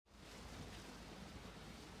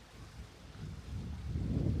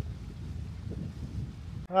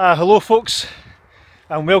Hello folks,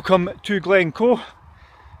 and welcome to Glen Coe.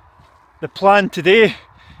 The plan today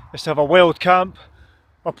is to have a wild camp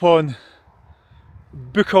up on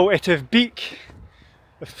Buachaille Etive Beag.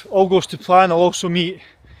 If all goes to plan, I'll also meet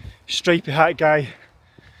Stripey Hat Guy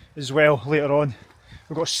as well later on.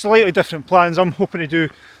 We've got slightly different plans. I'm hoping to do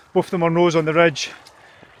both the Munros on the ridge.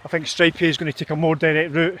 I think Stripey is going to take a more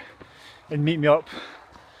direct route and meet me up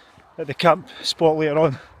at the camp spot later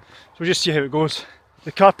on. So we'll just see how it goes.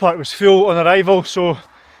 The car park was full on arrival, so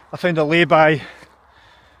I found a lay-by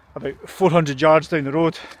about 400 yards down the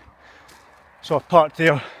road. So I parked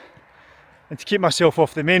there, and to keep myself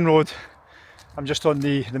off the main road, I'm just on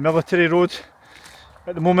the military road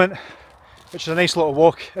at the moment, which is a nice little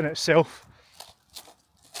walk in itself.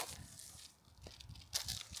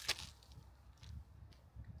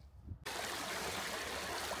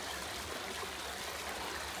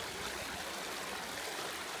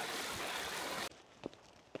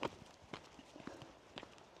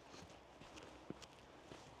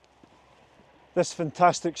 This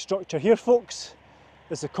fantastic structure here, folks,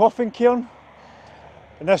 is the coffin cairn,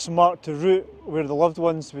 and this marked the route where the loved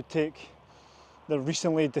ones would take their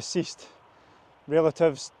recently deceased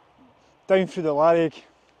relatives down through the Larrig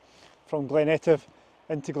from Glen Etive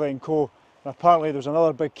into Glen Coe. And apparently there's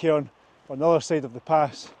another big cairn on the other side of the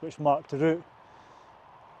pass which marked the route.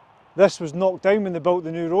 This was knocked down when they built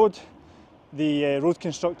the new road. The road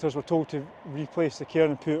constructors were told to replace the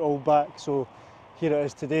cairn and put it all back, so here it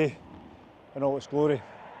is today in all its glory.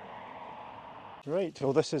 Right,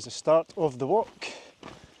 well, this is the start of the walk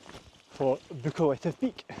for Buachaille Etive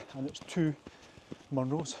Beag, and it's 2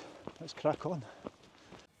 Munros. Let's crack on.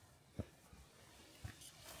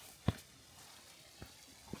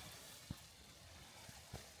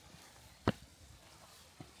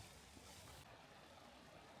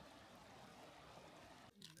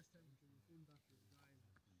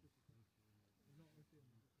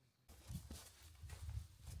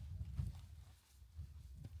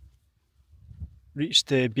 Reached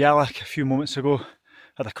Buachaille a few moments ago,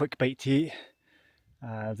 had a quick bite to eat.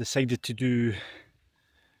 I've decided to do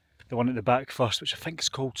the one at the back first, which I think is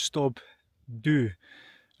called Stob Dubh.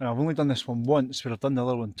 And I've only done this one once, but I've done the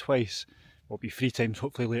other one twice. It'll be 3 times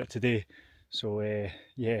hopefully later today. So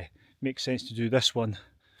yeah, makes sense to do this one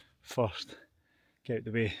first, get out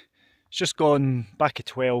the way. It's just gone back at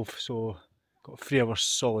 12, so got 3 hours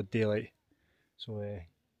solid daylight. So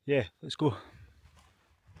yeah, let's go.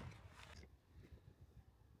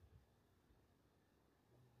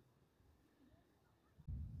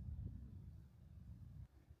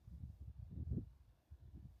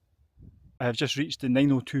 I have just reached the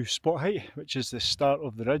 902 spot height, which is the start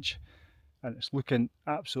of the ridge, and it's looking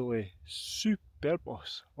absolutely superb,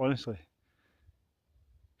 boss, honestly.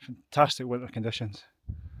 Fantastic winter conditions.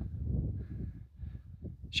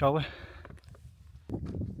 Shall we?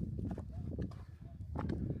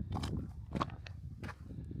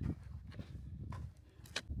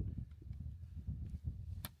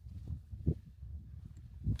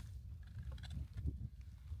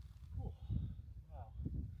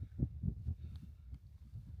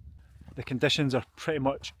 The conditions are pretty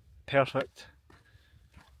much perfect.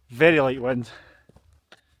 Very light wind,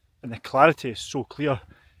 and the clarity is so clear,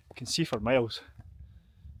 you can see for miles.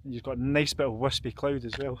 And you've got a nice bit of wispy cloud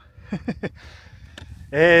as well.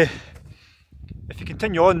 If you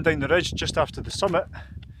continue on down the ridge just after the summit,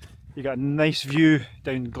 you get a nice view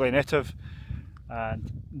down Glen Etive,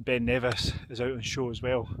 and Ben Nevis is out on show as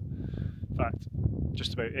well. In fact,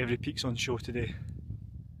 just about every peak's on show today.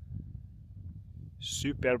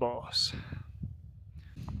 Super boss.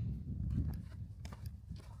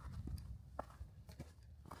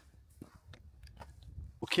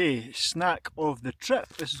 Okay, snack of the trip.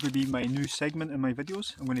 This is going to be my new segment in my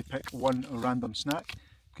videos. I'm going to pick one random snack.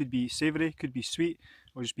 Could be savoury, could be sweet,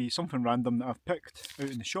 or just be something random that I've picked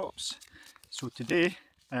out in the shops. So today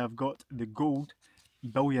I have got the Gold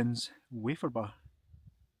Billions wafer bar.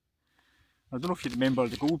 I don't know if you remember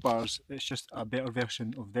the gold bars, it's just a better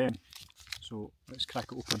version of them. So let's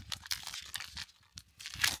crack it open.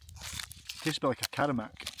 Tastes a bit like a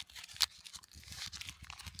Caramak.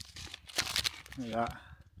 Like that.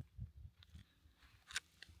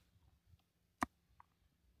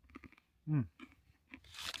 You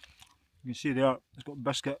can see there, it's got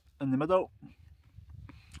biscuit in the middle.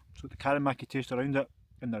 It's got the Caramak taste around it,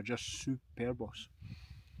 and they're just superb, boss.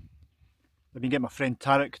 I've been getting my friend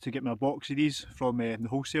Tarek to get me a box of these from the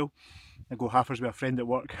wholesale. I go halfers with a friend at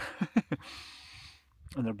work,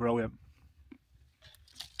 and they're brilliant.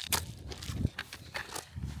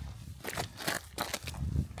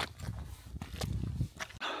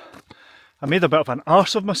 I made a bit of an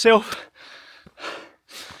arse of myself.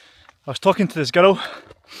 I was talking to this girl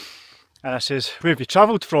and I says, where have you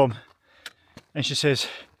travelled from? And she says,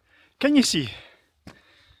 can you see?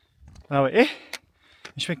 And I went, eh?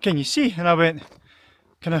 And she went, can you see? And I went,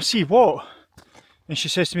 can I see what? And she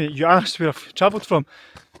says to me, you asked where I've travelled from.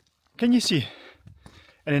 Can you see?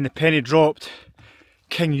 And then the penny dropped.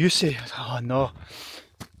 Can you see? I was like, oh no.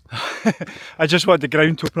 I just want the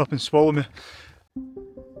ground to open up and swallow me.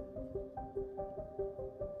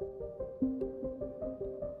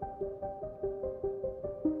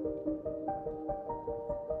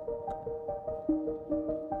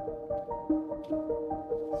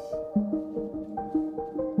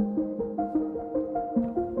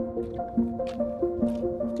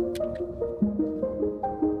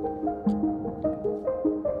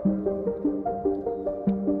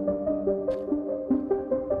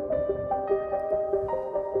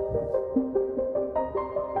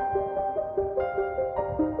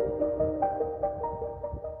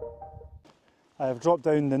 I have dropped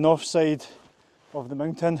down the north side of the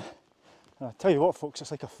mountain, and I tell you what folks,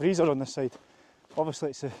 it's like a freezer on this side. Obviously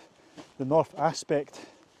it's the north aspect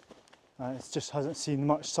and it just hasn't seen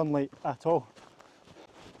much sunlight at all.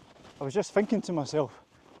 I was just thinking to myself,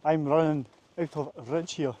 I'm running out of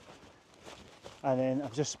ridge here, and then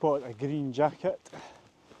I've just spotted a green jacket.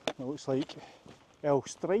 It looks like El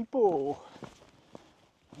Stripo.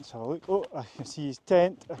 Let's have a look. Oh, I can see his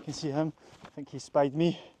tent, I can see him. I think he spied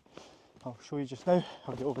me. I'll show you just now.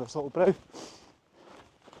 I'll get over this little brow.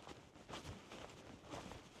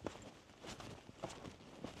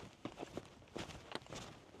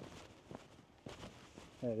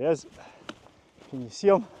 There he is. Can you see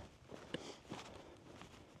him?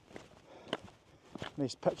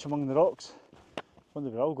 Nice pitch among the rocks.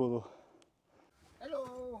 Wonder where I'll go though.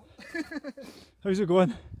 Hello! How's it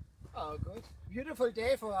going? Oh, good. Beautiful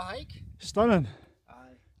day for a hike. Stunning.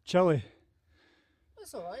 Aye. Chilly.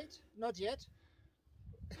 That's alright. Not yet.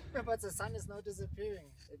 But the sun is now disappearing.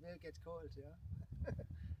 It will get cold, yeah?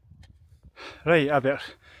 Right, I better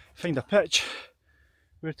find a pitch.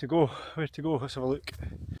 Where to go? Where to go? Let's have a look.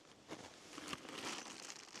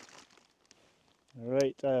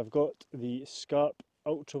 Right, I have got the Scarp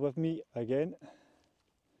Ultra with me again.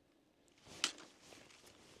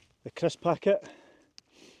 The crisp packet.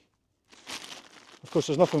 Of course,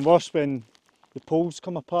 there's nothing worse when the poles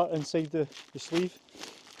come apart inside the sleeve.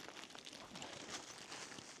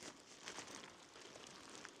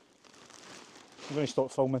 I'm going to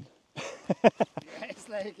stop filming. Yeah, it's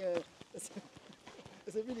like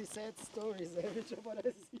it's a really sad story, so every job I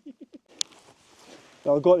see.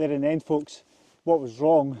 Well, I got there in the end, folks. What was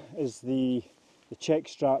wrong is the check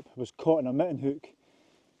strap was caught in a mitten hook,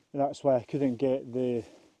 and that's why I couldn't get the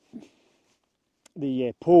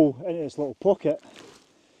pole into this little pocket.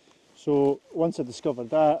 So once I discovered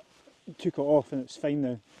that, I took it off and it's fine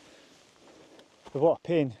now. But what a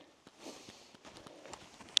pain.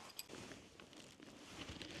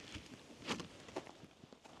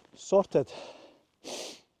 Sorted.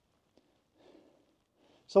 It's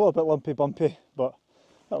a little bit lumpy bumpy, but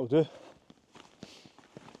that'll do.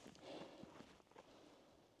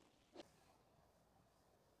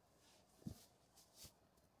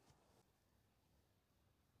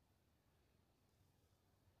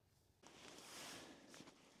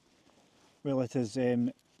 Well, it is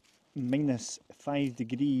minus 5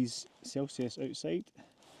 degrees Celsius outside.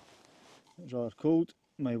 It's rather cold.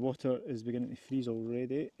 My water is beginning to freeze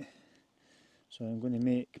already, so I'm going to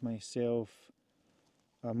make myself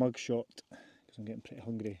a mug shot because I'm getting pretty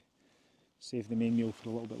hungry. Save the main meal for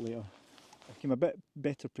a little bit later. I came a bit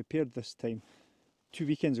better prepared this time. 2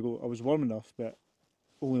 weekends ago I was warm enough, but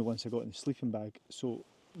only once I got in the sleeping bag. So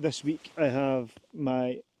this week I have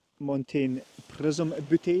my Montane Prism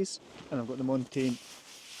booties, and I've got the Montane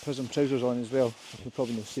Prism trousers on as well. You can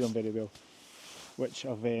probably not see them very well, which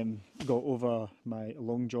I've got over my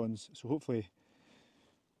long johns. So hopefully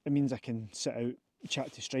it means I can sit out,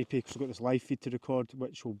 chat to Stripey, because I've got this live feed to record,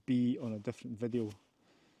 which will be on a different video.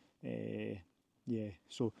 Yeah,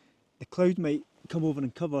 so the cloud might come over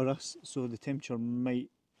and cover us, so the temperature might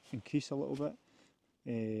increase a little bit.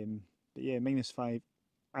 But yeah, minus 5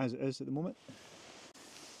 as it is at the moment.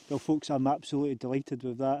 Well folks, I'm absolutely delighted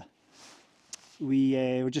with that. We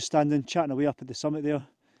were just standing chatting away up at the summit there,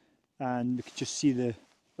 and we could just see the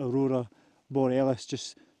Aurora Borealis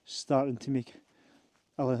just starting to make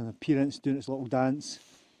an appearance, doing its little dance.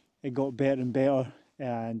 It got better and better,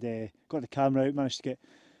 and got the camera out, managed to get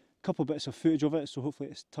a couple bits of footage of it, so hopefully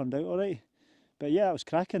it's turned out alright. But yeah, it was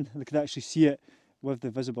cracking. I could actually see it with the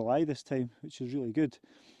visible eye this time, which is really good.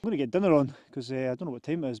 I'm going to get dinner on, because I don't know what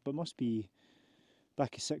time it is, but it must be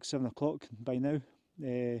back at 6, 7 o'clock by now.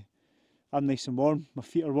 I'm nice and warm, my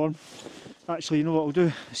feet are warm. Actually, you know what I'll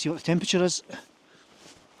do? See what the temperature is.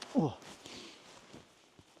 Oh.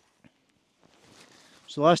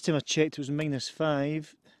 So last time I checked it was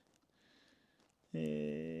 -5.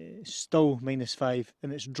 Still -5,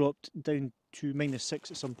 and it's dropped down to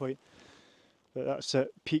 -6 at some point. But that's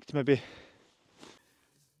it, peaked maybe.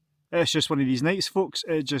 It's just one of these nights, folks,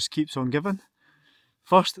 it just keeps on giving.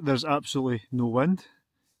 First, there's absolutely no wind.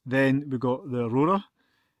 Then we got the aurora,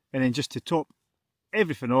 and then just to top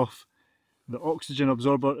everything off, the oxygen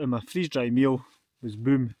absorber in my freeze-dry meal was,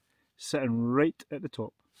 boom, sitting right at the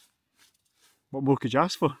top. What more could you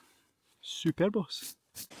ask for? Superbos.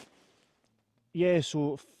 Yeah,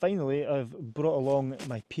 so finally I've brought along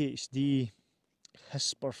my PhD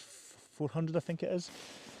Hisper 400, I think it is,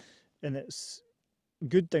 and it's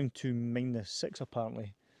good down to -6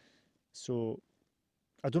 apparently. So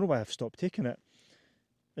I don't know why I've stopped taking it.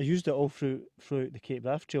 I used it all throughout the Cape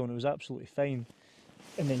Raft Trail and it was absolutely fine.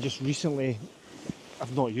 And then just recently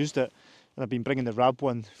I've not used it, and I've been bringing the Rab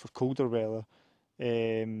one for colder weather.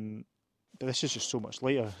 But this is just so much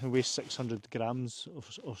lighter. It weighs 600 grams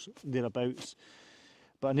or thereabouts.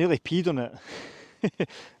 But I nearly peed on it.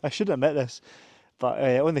 I should admit this, but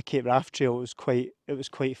on the Cape Raft Trail it was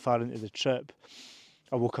quite far into the trip.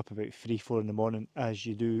 I woke up about 3-4 in the morning, as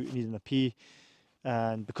you do, needing a pee,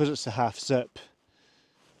 and because it's a half zip,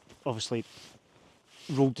 obviously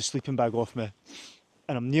rolled the sleeping bag off me,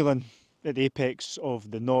 and I'm kneeling at the apex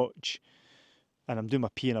of the notch, and I'm doing my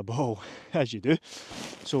pee in a ball, as you do.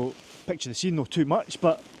 So picture the scene, not too much,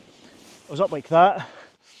 but I was up like that,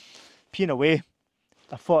 peeing away.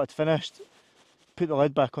 I thought I'd finished, put the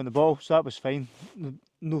lid back on the bottle, so that was fine,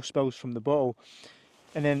 no spills from the bottle.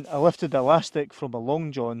 And then I lifted the elastic from my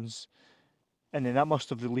long johns, and then that must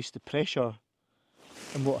have released the pressure.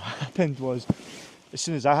 And what happened was, as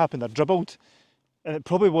soon as that happened, I dribbled, and it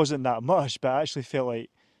probably wasn't that much, but I actually felt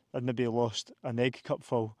like I'd maybe lost an egg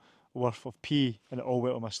cupful worth of pee, and it all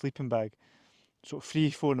went on my sleeping bag. So at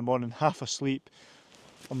 3-4 in the morning, half asleep,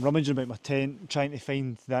 I'm rummaging about my tent, trying to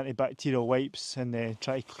find the antibacterial wipes and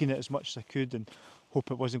try to clean it as much as I could and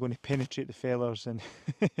hope it wasn't going to penetrate the feathers. And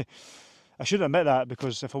I should admit that,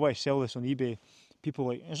 because if I want to sell this on eBay, people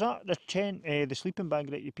are like, is that the tent, the sleeping bag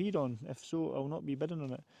that you peed on? If so, I'll not be bidding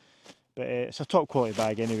on it. But it's a top quality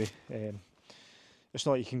bag anyway. It's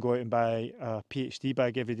not like you can go out and buy a PhD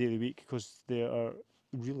bag every day of the week, because they are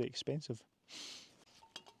really expensive.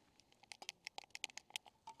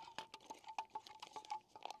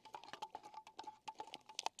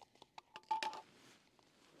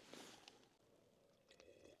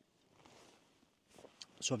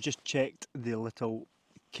 So I've just checked the little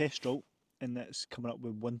Kestrel, and it's coming up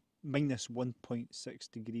with -1.6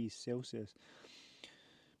 degrees Celsius.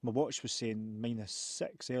 My watch was saying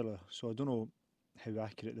 -6 earlier, so I don't know how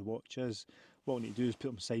accurate the watch is. What I need to do is put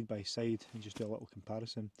them side by side and just do a little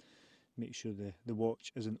comparison, make sure the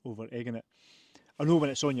watch isn't over egging it. I know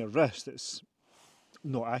when it's on your wrist it's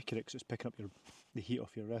not accurate because it's picking up the heat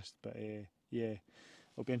off your wrist, but yeah,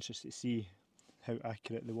 I'll be interested to see how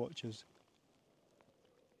accurate the watch is.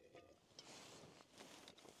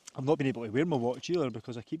 I've not been able to wear my watch either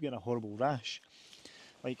because I keep getting a horrible rash,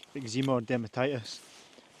 like eczema or dermatitis.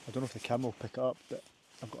 I don't know if the camera will pick it up, but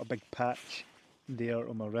I've got a big patch there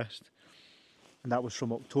on my wrist, and that was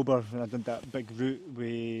from October when I did that big route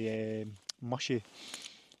with Mushy.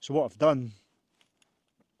 So what I've done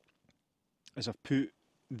is I've put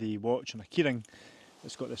the watch on a keyring.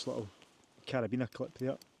 It's got this little carabiner clip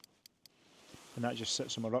there, and that just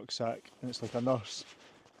sits on my rucksack, and it's like a nurse.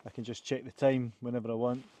 I can just check the time whenever I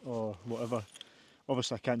want or whatever.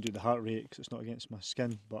 Obviously I can't do the heart rate because it's not against my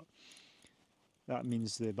skin, but that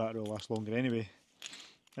means the battery will last longer anyway.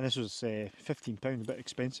 And this was £15, a bit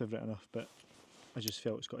expensive right enough, but I just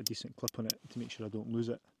felt it's got a decent clip on it to make sure I don't lose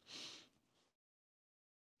it.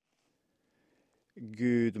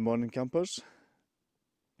 Good morning, campers.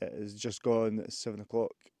 It is just gone 7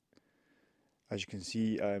 o'clock. As you can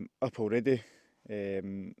see, I'm up already.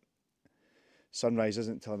 Sunrise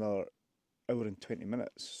isn't till another hour and 20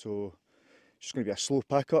 minutes, so it's just going to be a slow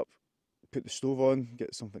pack up, put the stove on,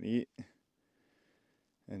 get something to eat,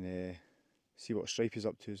 and see what Stripey's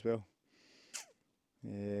up to as well.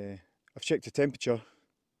 I've checked the temperature,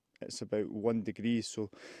 it's about 1 degree, so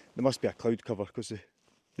there must be a cloud cover because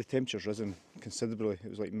the temperature's risen considerably. It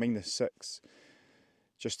was like -6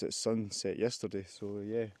 just at sunset yesterday, so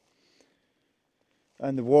yeah.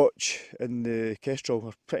 And the watch and the Kestrel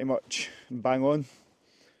are pretty much bang on.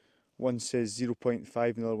 One says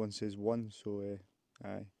 0.5 and the other one says 1, so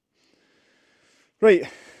aye.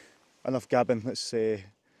 Right, enough gabbing, let's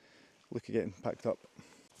look at getting packed up.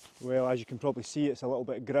 Well, as you can probably see, it's a little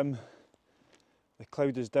bit grim the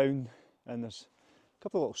cloud is down and there's a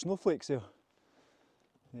couple of little snowflakes there.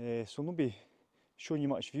 So I'll not be showing you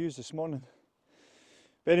much views this morning.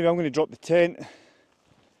 But anyway, I'm going to drop the tent,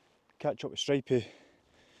 catch up with Stripey.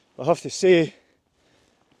 I have to say,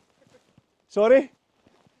 sorry?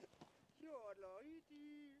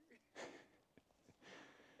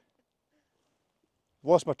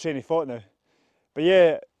 Lost my train of thought now. But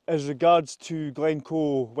yeah, as regards to Glen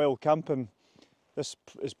Coe wild camping, this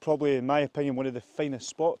is probably, in my opinion, one of the finest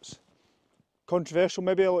spots. Controversial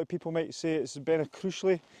maybe, a lot of people might say it's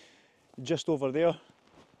crucially just over there,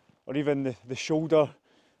 or even the shoulder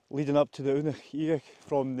leading up to the Raineach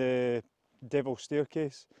from the Devil's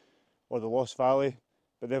Staircase or the Lost Valley,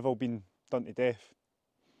 but they've all been done to death.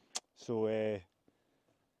 So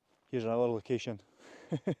here's another location.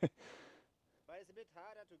 But it's a bit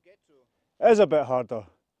harder to get to. It is a bit harder,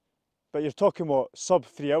 but you're talking what, sub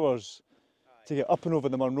 3 hours to get up and over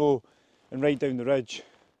the Munro and right down the ridge.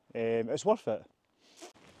 It's worth it.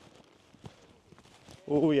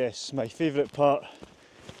 Oh yes, my favourite part.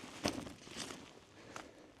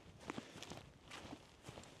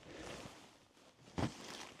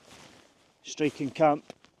 Striking camp.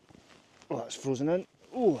 Oh, that's frozen in.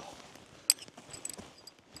 Oh.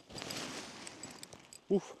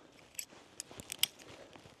 Oof.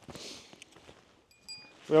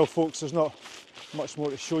 Well folks, there's not much more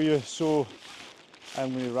to show you, so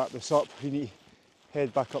I'm going to wrap this up. We need to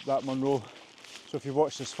head back up that Munro. So if you've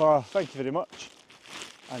watched this far, thank you very much,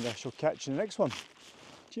 and I shall catch you in the next one.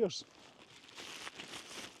 Cheers.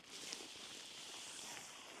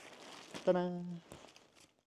 Ta-da.